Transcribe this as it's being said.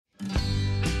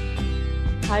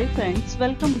Hi friends,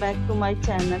 welcome back to my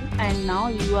channel and now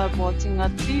you are watching a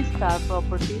 3-star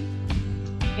property.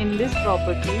 In this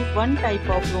property, one type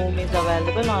of room is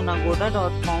available on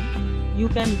agoda.com. You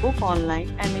can book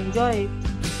online and enjoy it.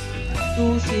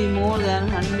 To see more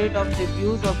than 100 of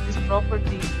reviews of this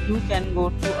property, you can go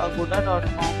to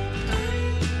agoda.com.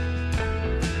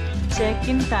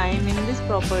 Check-in time in this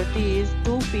property is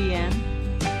 2 p.m.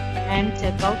 and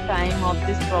check-out time of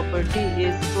this property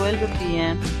is 12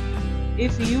 p.m.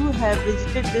 If you have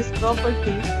visited this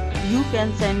property, you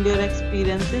can send your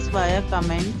experiences via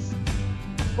comments.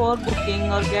 For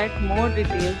booking or get more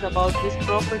details about this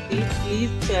property, please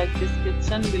check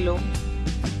description below.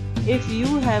 If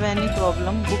you have any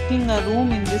problem booking a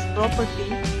room in this property,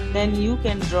 then you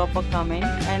can drop a comment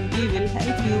and we will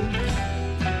help you.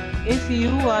 If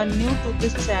you are new to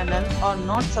this channel or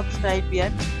not subscribed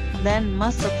yet, then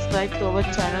must subscribe to our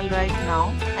channel right now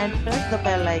and press the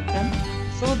bell icon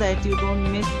so that you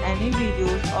don't miss any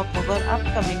videos of our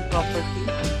upcoming property.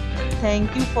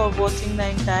 Thank you for watching the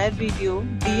entire video.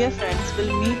 Dear friends,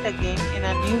 we'll meet again in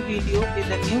a new video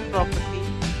with a new property.